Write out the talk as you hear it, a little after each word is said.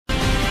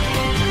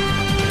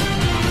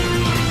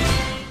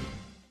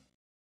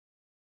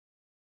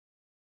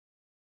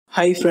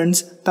Hi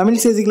friends, Tamil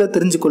செய்திகளை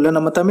தெரிஞ்சுக்கொள்ள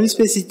நம்ம Tamil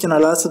Spacey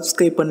சேனலை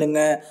சப்ஸ்கிரைப் பண்ணுங்க.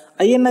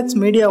 ஐஎன்எக்ஸ்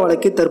மீடியா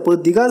வழக்கு தற்போது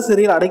திகார்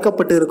சிறையில்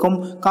அடைக்கப்பட்டிருக்கும்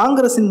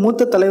காங்கிரசின்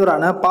மூத்த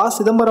தலைவரான ப.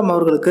 சிதம்பரம்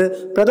அவர்களுக்கு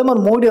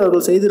பிரதமர் மோடி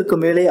அவர்கள்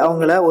செய்திருக்கும் வேலை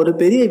அவங்கள ஒரு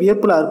பெரிய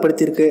வியப்புல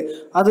ஏற்படுத்தியிருக்கு.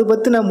 அது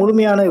பற்றின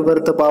முழுமையான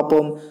விவரத்தை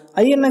பார்ப்போம்.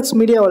 ஐஎன்எக்ஸ்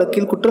மீடியா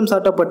வழக்கில் குற்றம்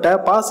சாட்டப்பட்ட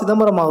ப.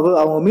 சிதம்பரம் அவர்கள்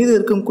அவங்க மீது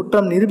இருக்கும்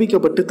குற்றம்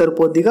நிரூபிக்கப்பட்டு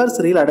தற்போது திகார்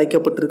சிறையில்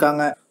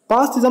அடைக்கப்பட்டிருக்காங்க. ப.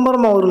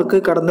 சிதம்பரம் அவர்களுக்கு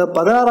கடந்த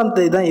 16ஆம்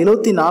தேதி தான்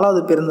 74வது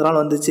பிறந்த நாள்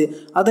வந்துச்சு.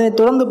 அதனைத்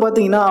தொடர்ந்து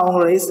பார்த்தீங்கன்னா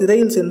அவங்களுடைய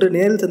சிறையில் சென்று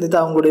நேரில் சந்தித்த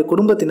அவங்களுடைய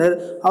குடும்பத்தினர்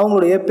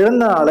அவங்களுடைய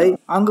பிறந்த நாளை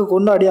அங்கு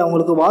கொண்டாடி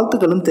அவங்களுக்கு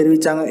வாழ்த்துக்களும்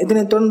தெரிவித்தாங்க.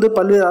 இதனைத் தொடர்ந்து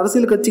பல்வேறு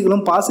அரசியல்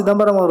கட்சிகளும் ப.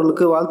 சிதம்பரம்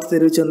அவர்களுக்கு வாழ்த்து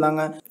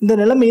தெரிவிச்சிருந்தாங்க. இந்த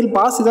நிலைமையில்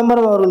ப.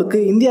 சிதம்பரம் அவர்களுக்கு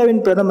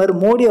இந்தியாவின் பிரதமர்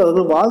மோடி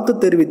அவர்கள் வாழ்த்து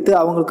தெரிவித்து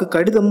அவங்களுக்கு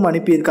கடிதமும்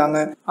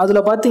அனுப்பியிருக்காங்க. அதுல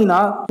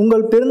பார்த்தீங்கன்னா,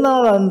 உங்கள்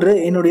பிறந்தநாள் அன்று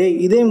என்னுடைய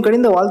இதயம்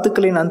கனிந்த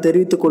வாழ்த்துக்களை நான்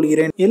தெரிவித்துக்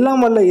கொள்கிறேன்.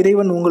 எல்லாம் வல்ல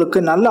இறைவன் உங்களுக்கு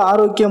நல்ல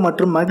ஆரோக்கியம்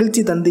மற்றும்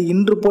மகிழ்ச்சி தந்து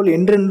இன்று போல்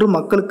என்றென்றும்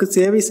மக்களுக்கு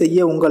சேவை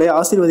செய்ய உங்களை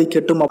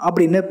ஆசீர்வதிக்கட்டும்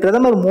அப்படின்னு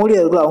பிரதமர் மோடி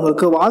அவர்கள்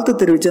அவங்களுக்கு வாழ்த்து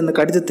தெரிவித்து அந்த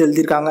கடிதத்தை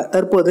எழுதியிருக்காங்க.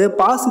 தற்போது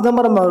ப.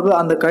 சிதம்பரம் அவர்கள்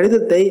அந்த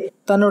கடிதத்தை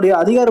தன்னுடைய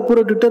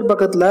அதிகாரப்பூர்வ ட்விட்டர்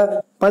பக்கத்துல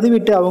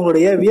பதிவிட்டு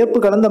அவங்களுடைய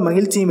வியப்பு கலந்த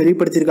மகிழ்ச்சியும்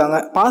வெளிப்படுத்தியிருக்காங்க.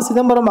 ப.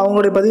 சிதம்பரம்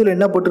அவங்களுடைய பதிவில்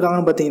என்ன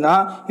போட்டிருக்காங்கன்னு பார்த்தீங்கன்னா,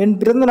 என்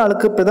பிறந்த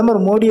நாளுக்கு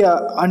பிரதமர் மோடி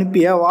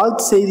அனுப்பிய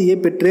வாழ்த்து செய்தியை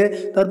பெற்று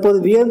தற்போது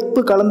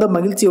வியப்பு கலந்த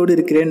மகிழ்ச்சியோடு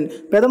இருக்கிறேன்.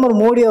 பிரதமர்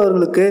மோடி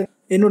அவர்களுக்கு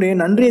என்னுடைய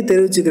நன்றியை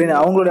தெரிவிச்சுக்கிறேன்.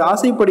 அவங்களுடைய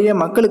ஆசைப்படியே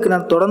மக்களுக்கு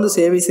நான் தொடர்ந்து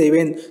சேவை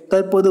செய்வேன்.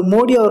 தற்போது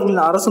மோடி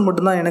அவர்களின் அரசு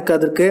மட்டும்தான் எனக்கு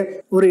அதற்கு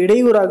ஒரு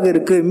இடையூறாக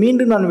இருக்கு.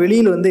 மீண்டும் நான்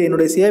வெளியில்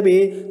என்னுடைய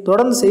சேவையை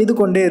தொடர்ந்து செய்து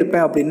கொண்டே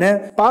இருப்பேன் அப்படின்னு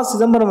ப.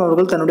 சிதம்பரம்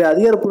அவர்கள் தன்னுடைய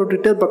அதிகாரப்பூர்வ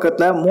ட்விட்டர்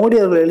பக்கத்துல மோடி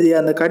அவர்கள் எழுதிய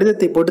அந்த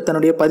கடிதத்தை போட்டு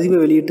தன்னுடைய பதிவை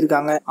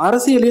வெளியிட்டிருக்காங்க.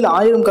 அரசியலில்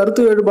 1000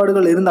 கருத்து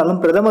வேறுபாடுகள்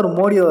இருந்தாலும் பிரதமர்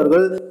மோடி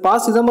அவர்கள் ப.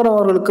 சிதம்பரம்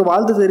அவர்களுக்கு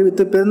வாழ்த்து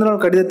தெரிவித்து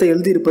பிறந்தநாள் கடிதத்தை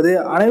எழுதியிருப்பது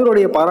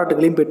அனைவருடைய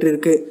பாராட்டுகளையும்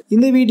பெற்றிருக்கு.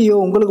 இந்த வீடியோ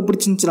உங்களுக்கு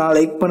பிடிச்சிருந்துச்சுன்னா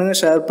லைக் பண்ணுங்க,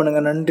 ஷேர்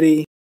பண்ணுங்க. நன்றி.